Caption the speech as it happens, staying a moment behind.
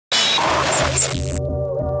Well,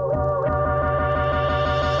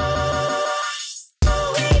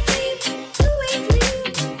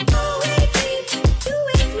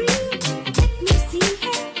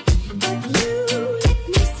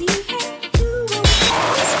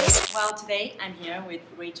 today I'm here with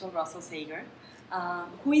Rachel Russell-Saiger,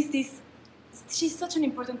 who is this. She's such an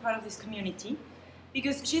important part of this community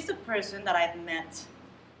because she's the person that I've met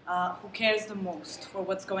who cares the most for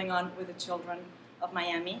what's going on with the children of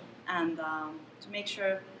Miami and to make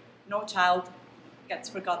sure no child gets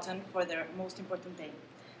forgotten for their most important day.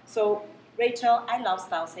 So, Rachel, I love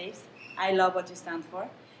Style Saves. I love what you stand for,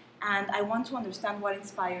 and I want to understand what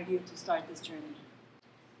inspired you to start this journey.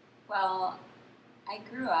 Well, I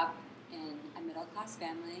grew up in a middle-class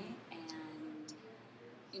family, and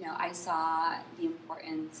I saw the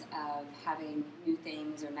importance of having new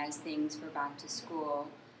things or nice things for back to school.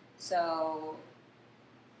 So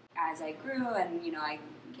as I grew and I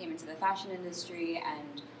came into the fashion industry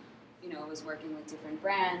and was working with different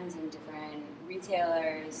brands and different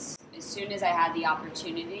retailers, as soon as I had the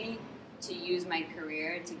opportunity to use my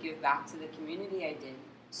career to give back to the community, I did.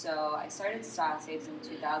 So I started Style Saves in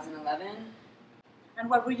 2011. And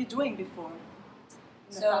what were you doing before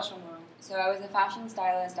in the fashion world? So I was a fashion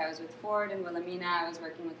stylist. I was with Ford and Wilhelmina. I was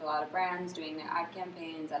working with a lot of brands, doing their ad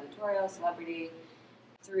campaigns, editorial, celebrity.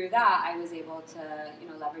 Through that, I was able to,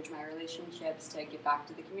 leverage my relationships to give back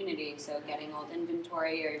to the community. So getting old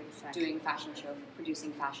inventory or doing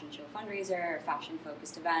producing fashion show fundraiser or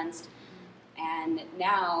fashion-focused events. And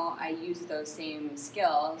now I use those same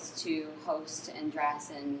skills to host and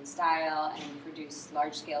dress and style and produce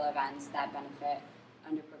large-scale events that benefit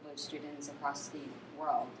underprivileged students across the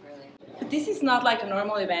world, really. This is not like a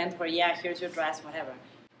normal event where, here's your dress, whatever.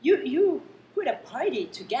 You put a party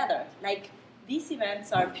together. Like, these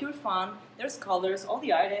events are pure fun. There's colors. All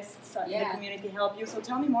the artists in the community help you. So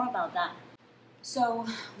tell me more about that. So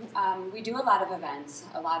we do a lot of events.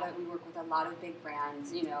 We work with a lot of big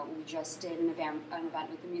brands. We just did an event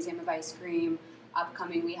with the Museum of Ice Cream.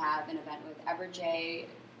 Upcoming, we have an event with Everjay,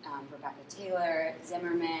 Rebecca Taylor,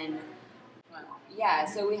 Zimmerman. Yeah,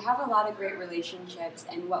 so we have a lot of great relationships,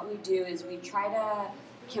 and what we do is we try to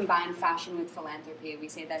combine fashion with philanthropy. We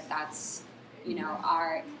say that that's,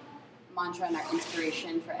 our mantra and our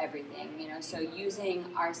inspiration for everything, so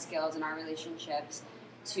using our skills and our relationships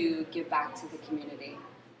to give back to the community.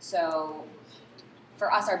 So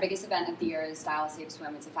for us, our biggest event of the year is Style Save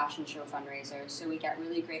Swim. It's a fashion show fundraiser. So we get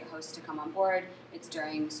really great hosts to come on board. It's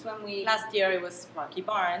during swim week. Last year it was Rocky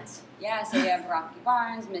Barnes. Yeah, so we have Rocky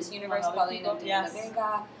Barnes, Miss Universe, Paulina de la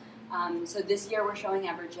Vega. So this year we're showing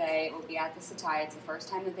Everjay. It will be at the Satai. It's the first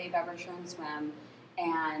time that they've ever shown swim.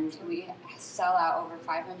 And we sell out over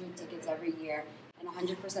 500 tickets every year. And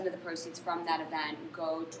 100% of the proceeds from that event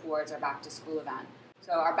go towards our back to school event.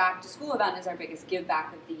 So our back to school event is our biggest give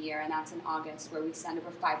back of the year, and that's in August, where we send over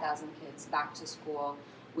 5,000 kids back to school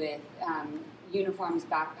with uniforms,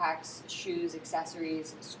 backpacks, shoes,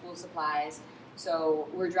 accessories, school supplies. So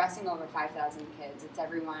we're dressing over 5,000 kids. It's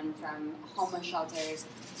everyone from homeless shelters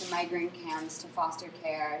to migrant camps to foster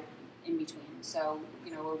care, in between. So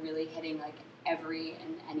we're really hitting like every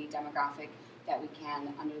and any demographic that we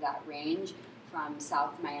can under that range, from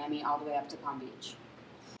South Miami all the way up to Palm Beach.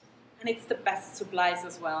 And it's the best supplies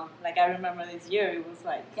as well. Like, I remember this year, it was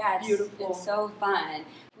like beautiful. It's so fun.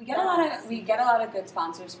 We get a lot of good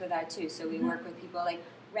sponsors for that too. So we work with people like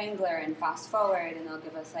Wrangler and Fast Forward, and they'll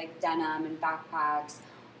give us like denim and backpacks,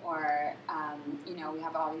 or we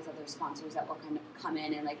have all these other sponsors that will kind of come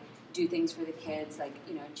in and like do things for the kids. Like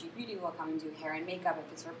G Beauty will come and do hair and makeup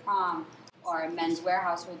if it's for prom, or Men's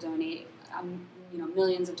Warehouse will donate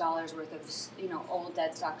millions of dollars worth of old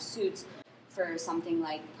dead stock suits for something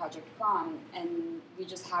like Project Prom, and we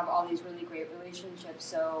just have all these really great relationships,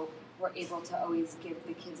 so we're able to always give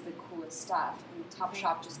the kids the coolest stuff. And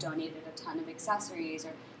Topshop just donated a ton of accessories,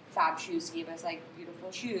 or Fab Shoes gave us like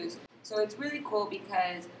beautiful shoes. So it's really cool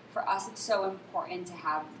because for us it's so important to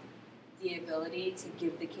have the ability to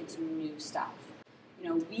give the kids new stuff.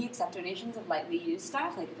 We accept donations of lightly used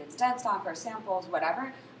stuff, like if it's dead stock or samples,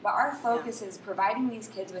 whatever, but our focus is providing these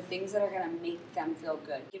kids with things that are going to make them feel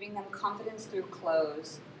good, giving them confidence through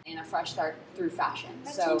clothes and a fresh start through fashion.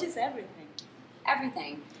 That changes everything.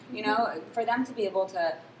 Everything. For them to be able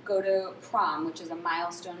to go to prom, which is a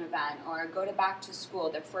milestone event, or go to back to school,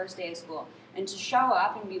 their first day of school, and to show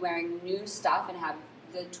up and be wearing new stuff and have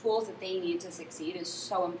the tools that they need to succeed is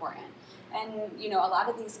so important. And, a lot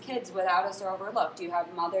of these kids without us are overlooked. You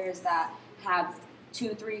have mothers that have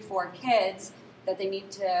 2, 3, 4 kids that they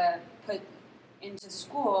need to put into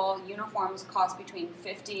school. Uniforms cost between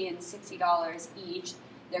 $50 and $60 each.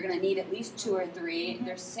 They're going to need at least 2 or 3.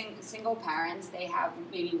 They're single parents. They have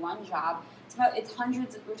maybe one job. It's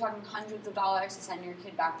hundreds. We're talking hundreds of dollars to send your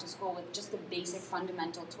kid back to school with just the basic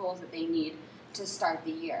fundamental tools that they need to start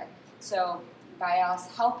the year. So by us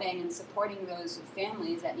helping and supporting those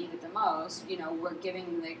families that need it the most, we're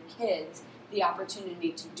giving the kids the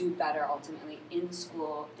opportunity to do better ultimately in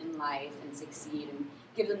school, in life, and succeed, and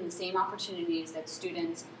give them the same opportunities that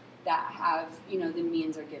students that have, the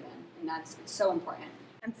means are given. And it's so important.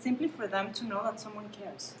 And simply for them to know that someone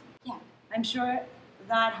cares. Yeah. I'm sure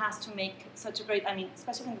that has to make such a great,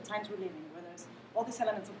 especially in the times we're living, where there's all these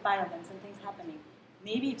elements of violence and things happening.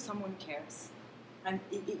 Maybe if someone cares, and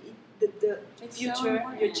the future,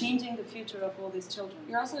 so you're changing the future of all these children.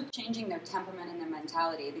 You're also changing their temperament and their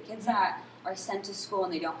mentality. The kids that are sent to school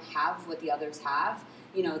and they don't have what the others have,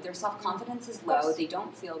 their self-confidence is low, they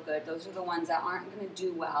don't feel good. Those are the ones that aren't going to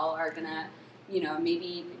do well, are going to,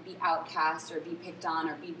 maybe be outcast or be picked on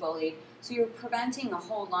or be bullied. So you're preventing a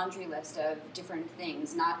whole laundry list of different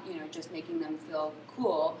things, not, just making them feel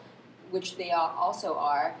cool, which they also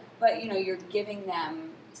are, but, you're giving them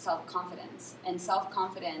self-confidence. And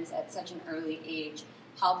self-confidence at such an early age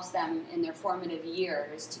helps them in their formative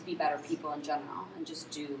years to be better people in general and just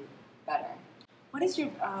do better. What is your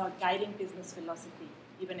guiding business philosophy,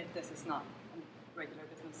 even if this is not a regular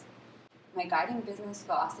business? My guiding business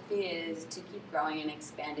philosophy is to keep growing and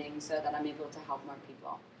expanding so that I'm able to help more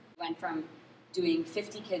people. Went from doing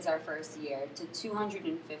 50 kids our first year to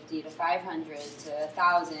 250 to 500 to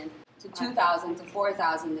 1,000 to 2,000 to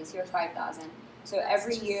 4,000, this year 5,000. So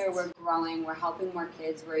every year we're growing, we're helping more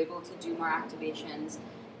kids, we're able to do more activations.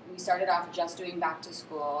 We started off just doing back to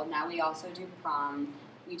school, now we also do prom.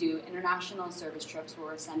 We do international service trips where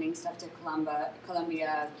we're sending stuff to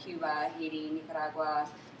Colombia, Cuba, Haiti, Nicaragua,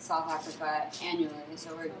 South Africa annually.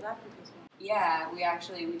 So we're South Africa as well. Yeah,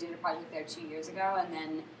 we did a project there 2 years ago, and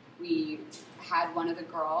then we had one of the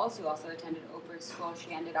girls who also attended Oprah's school.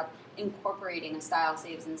 She ended up incorporating a Style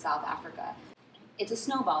Saves in South Africa. It's a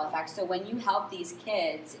snowball effect. So when you help these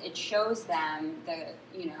kids, it shows them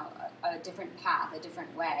a different path, a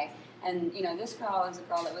different way. And this girl is a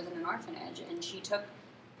girl that was in an orphanage, and she took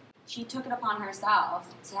it upon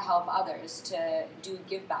herself to help others, to do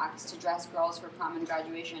give-backs, to dress girls for prom and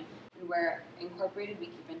graduation. And we're incorporated, we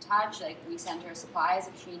keep in touch, we send her supplies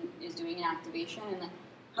if she is doing an activation. And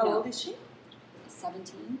How old is she?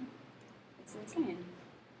 17. It's insane.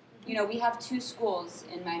 We have 2 schools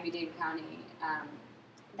in Miami-Dade County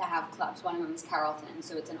that have clubs. One of them is Carrollton,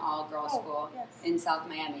 so it's an all-girls school in South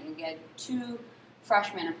Miami. We had 2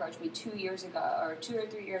 freshmen approached me 2 years ago, or 2 or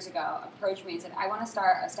 3 years ago, approached me and said, I want to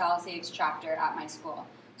start a Style Saves chapter at my school.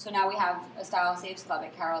 So now we have a Style Saves club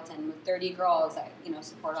at Carrollton with 30 girls that,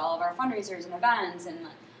 support all of our fundraisers and events and,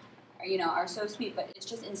 are so sweet. But it's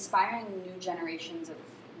just inspiring new generations of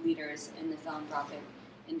leaders in the philanthropic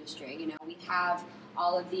industry. We have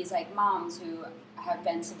all of these moms who have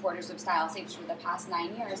been supporters of Style Saves for the past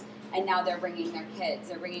 9 years, and now they're bringing their kids.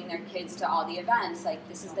 They're bringing their kids to all the events.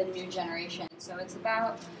 This is the new generation. So it's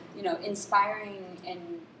about, inspiring and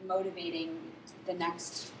motivating the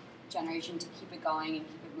next generation to keep it going and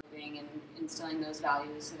keep it moving and instilling those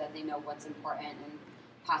values so that they know what's important and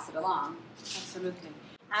pass it along. Absolutely.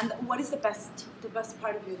 And what is the best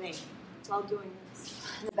part of your day while doing this?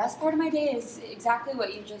 The best part of my day is exactly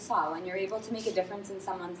what you just saw. When you're able to make a difference in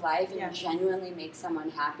someone's life and genuinely make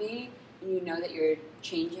someone happy, and you know that you're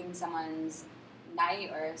changing someone's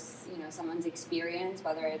night or someone's experience,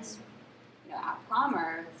 whether it's at prom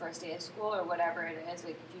or first day of school or whatever it is, if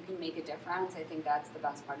you can make a difference, I think that's the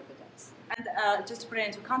best part of the day. And just to put it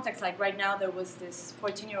into context, right now there was this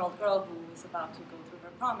 14-year-old girl who was about to go through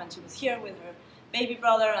her prom, and she was here with her baby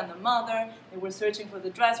brother and the mother. They were searching for the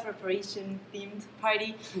dress for a Parisian-themed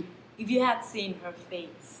party. If you had seen her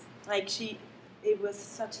face, it was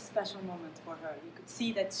such a special moment for her. You could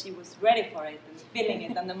see that she was ready for it and feeling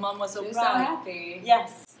it, and the mom was so proud. So happy.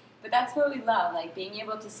 Yes. But that's what we love, being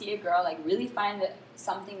able to see a girl really find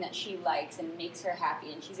something that she likes and makes her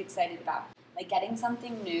happy and she's excited about. Getting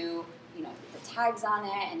something new, the tags on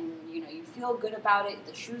it, and you feel good about it.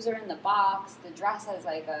 The shoes are in the box, the dress has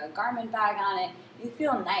a garment bag on it. You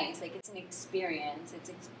feel nice, it's an experience.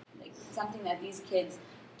 It's something that these kids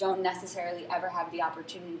don't necessarily ever have the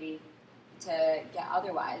opportunity to get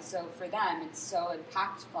otherwise. So for them, it's so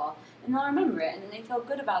impactful, and they'll remember it, and then they feel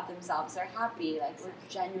good about themselves. They're happy. We're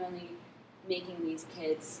genuinely making these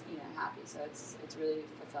kids, happy. So it's really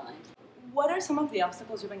fulfilling. What are some of the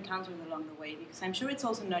obstacles you've encountered along the way? Because I'm sure it's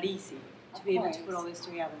also not easy to be able to put all this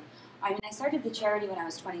together. I mean, I started the charity when I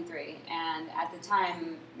was 23, and at the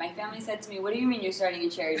time, my family said to me, "What do you mean you're starting a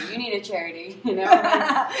charity? You need a charity, you know?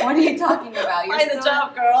 What are you talking about? Find a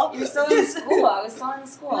job, girl. You're still in school." I was still in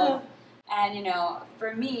school. And, you know,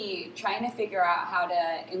 for me, trying to figure out how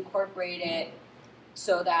to incorporate it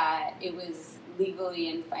so that it was legally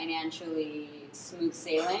and financially smooth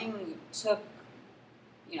sailing took,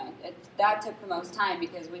 you know, that took the most time,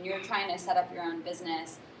 because when you're trying to set up your own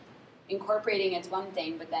business, incorporating it's one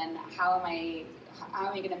thing, but then how am I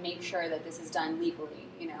going to make sure that this is done legally?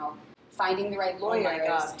 You know, finding the right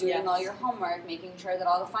lawyers, doing all your homework, making sure that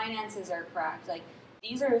all the finances are correct. Like,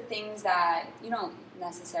 these are things that you don't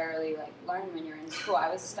necessarily like learn when you're in school. I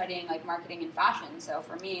was studying like marketing and fashion, so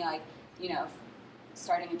for me, like, you know,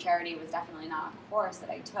 starting a charity was definitely not a course that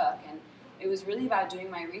I took, and it was really about doing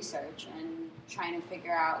my research and trying to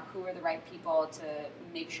figure out who were the right people to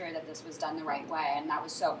make sure that this was done the right way. And that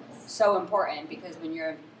was so important, because when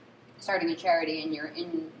you're starting a charity and you're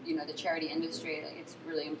in, you know, the charity industry, like, it's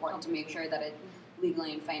really important to make sure that it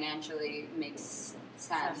legally and financially makes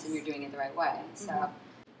sense and you're doing it the right way. So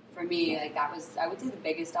for me, like, that was, I would say, the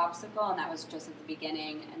biggest obstacle, and that was just at the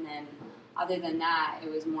beginning. And then other than that, it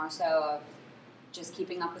was more so of just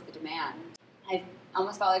keeping up with the demand. I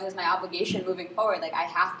almost felt like it was my obligation moving forward. Like, I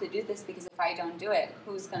have to do this, because if I don't do it,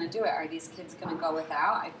 who's going to do it? Are these kids going to go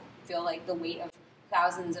without? I feel like the weight of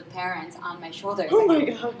thousands of parents on my shoulders. Oh my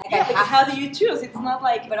God. Like, how do you choose? It's not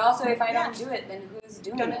like... But also, if I don't do it, then who's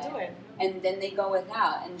doing do it? And then they go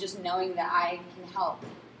without. And just knowing that I can help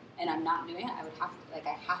and I'm not doing it, I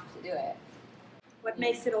have to do it. What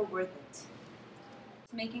makes it all worth it?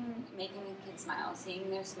 Making a kid smile, seeing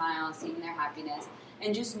their happiness,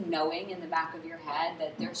 and just knowing in the back of your head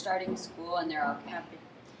that they're starting school and they're okay. Happy.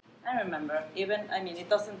 I remember, it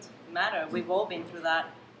doesn't matter. We've all been through that.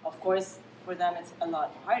 Of course, for them it's a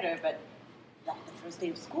lot harder, but the first day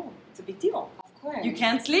of school, it's a big deal. Of course. You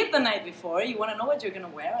can't sleep the night before. You want to know what you're going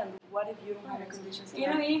to wear, and what if you don't have the conditions? You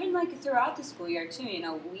know, even like throughout the school year too, you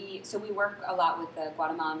know, we work a lot with the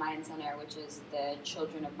Guatemalan Mayan Center, which is the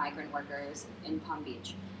children of migrant workers in Palm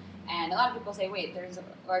Beach. And a lot of people say, wait, there's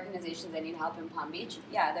organizations that need help in Palm Beach?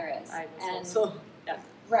 Yeah, there is. Yeah.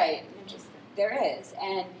 Right. Interesting. There is.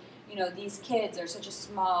 And, you know, these kids are such a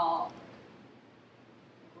small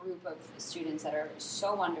group of students that are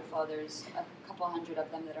so wonderful. There's a couple hundred of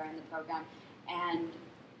them that are in the program. And,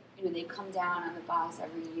 you know, they come down on the bus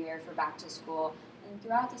every year for back to school. And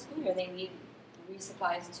throughout the school year, they need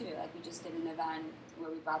resupplies too. Like, we just did an event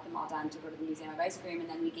where we brought them all down to go to the Museum of Ice Cream, and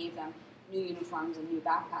then we gave them new uniforms and new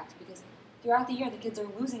backpacks, because throughout the year the kids are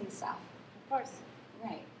losing stuff. Of course.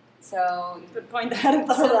 Right. So good point. I hadn't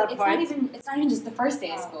thought of that part. It's not even just the first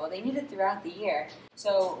day of school. They need it throughout the year.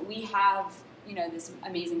 So we have, you know, this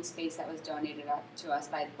amazing space that was donated to us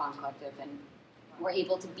by the Bond Collective, and we're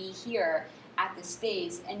able to be here at the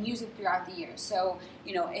space and use it throughout the year. So,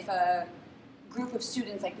 you know, if a group of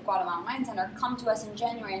students like the Guatemalan Mayan Center come to us in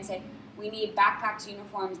January and say, we need backpacks,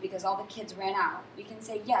 uniforms, because all the kids ran out, we can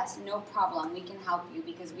say, yes, no problem, we can help you,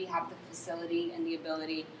 because we have the facility and the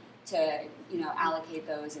ability to, you know, allocate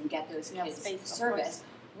those and get those kids service.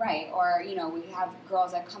 Right. Or, you know, we have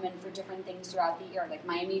girls that come in for different things throughout the year. Like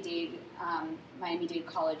Miami-Dade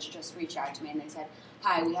College just reached out to me and they said,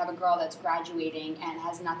 hi, we have a girl that's graduating and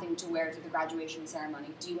has nothing to wear to the graduation ceremony.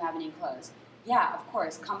 Do you have any clothes? Yeah, of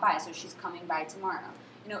course, come by. So she's coming by tomorrow.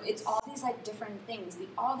 You know, it's all these, like, different things,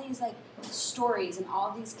 all these, like, stories and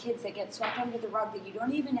all these kids that get swept under the rug that you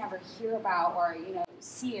don't even ever hear about or, you know,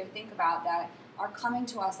 see or think about, that are coming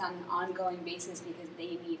to us on an ongoing basis because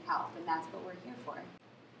they need help, and that's what we're here for.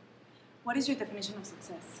 What is your definition of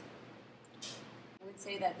success? I would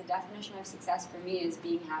say that the definition of success for me is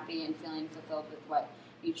being happy and feeling fulfilled with what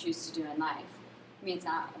you choose to do in life. I mean, it's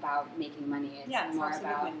not about making money, it's more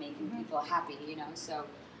about making people happy, you know, so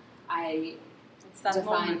I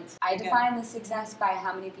define the success by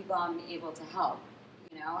how many people I'm able to help,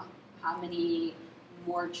 you know, how many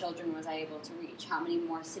more children was I able to reach, how many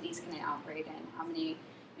more cities can I operate in, how many,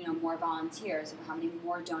 you know, more volunteers, how many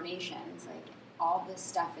more donations. Like, all this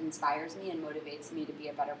stuff inspires me and motivates me to be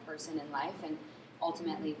a better person in life and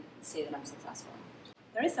ultimately say that I'm successful.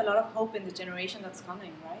 There is a lot of hope in the generation that's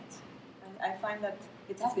coming, right? And I find that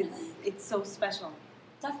it's so special.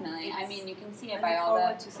 Definitely. I mean, you can see it by all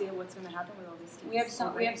the... to see what's going to happen with all these kids. We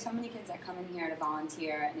have so many kids that come in here to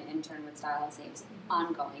volunteer and intern with Style Saves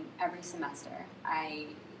ongoing every semester. I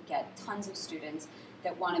get tons of students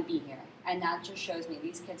that want to be here, and that just shows me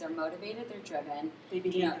these kids are motivated, they're driven. They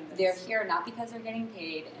believe in this. They're here not because they're getting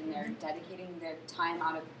paid, and they're dedicating their time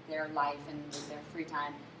out of their life and their free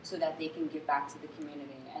time so that they can give back to the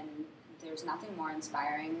community. And there's nothing more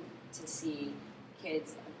inspiring to see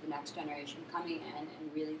kids of the next generation coming in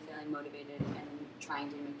and really feeling motivated and trying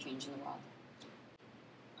to make change in the world.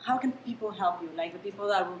 How can people help you? Like the people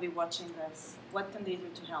that will be watching this, what can they do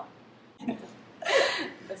to help?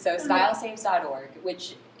 So stylesaves.org,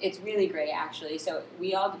 which it's really great actually. So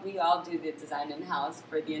we all do the design in-house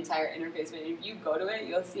for the entire interface. But if you go to it,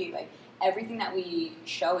 you'll see like everything that we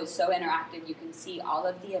show is so interactive. You can see all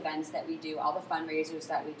of the events that we do, all the fundraisers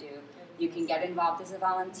that we do. You can get involved as a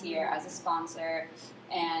volunteer, as a sponsor,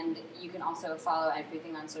 and you can also follow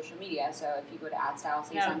everything on social media. So if you go to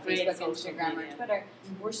 @stylesaves on Facebook, Instagram, or Twitter,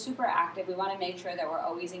 we're super active. We want to make sure that we're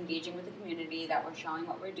always engaging with the community, that we're showing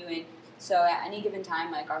what we're doing. So at any given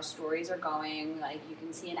time, like our stories are going, like you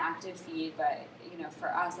can see an active feed, but you know,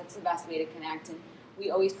 for us, that's the best way to connect. And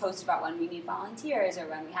we always post about when we need volunteers or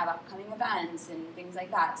when we have upcoming events and things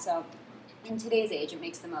like that. So in today's age, it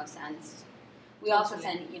makes the most sense. We also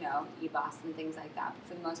send, you know, e-blasts and things like that. But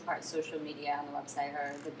for the most part, social media and the website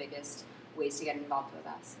are the biggest ways to get involved with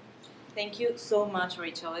us. Thank you so much,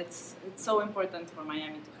 Rachel. It's so important for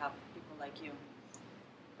Miami to have people like you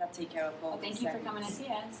that take care of all Thank you for coming to see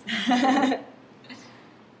us.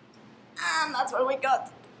 And that's what we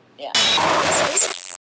got. Yeah.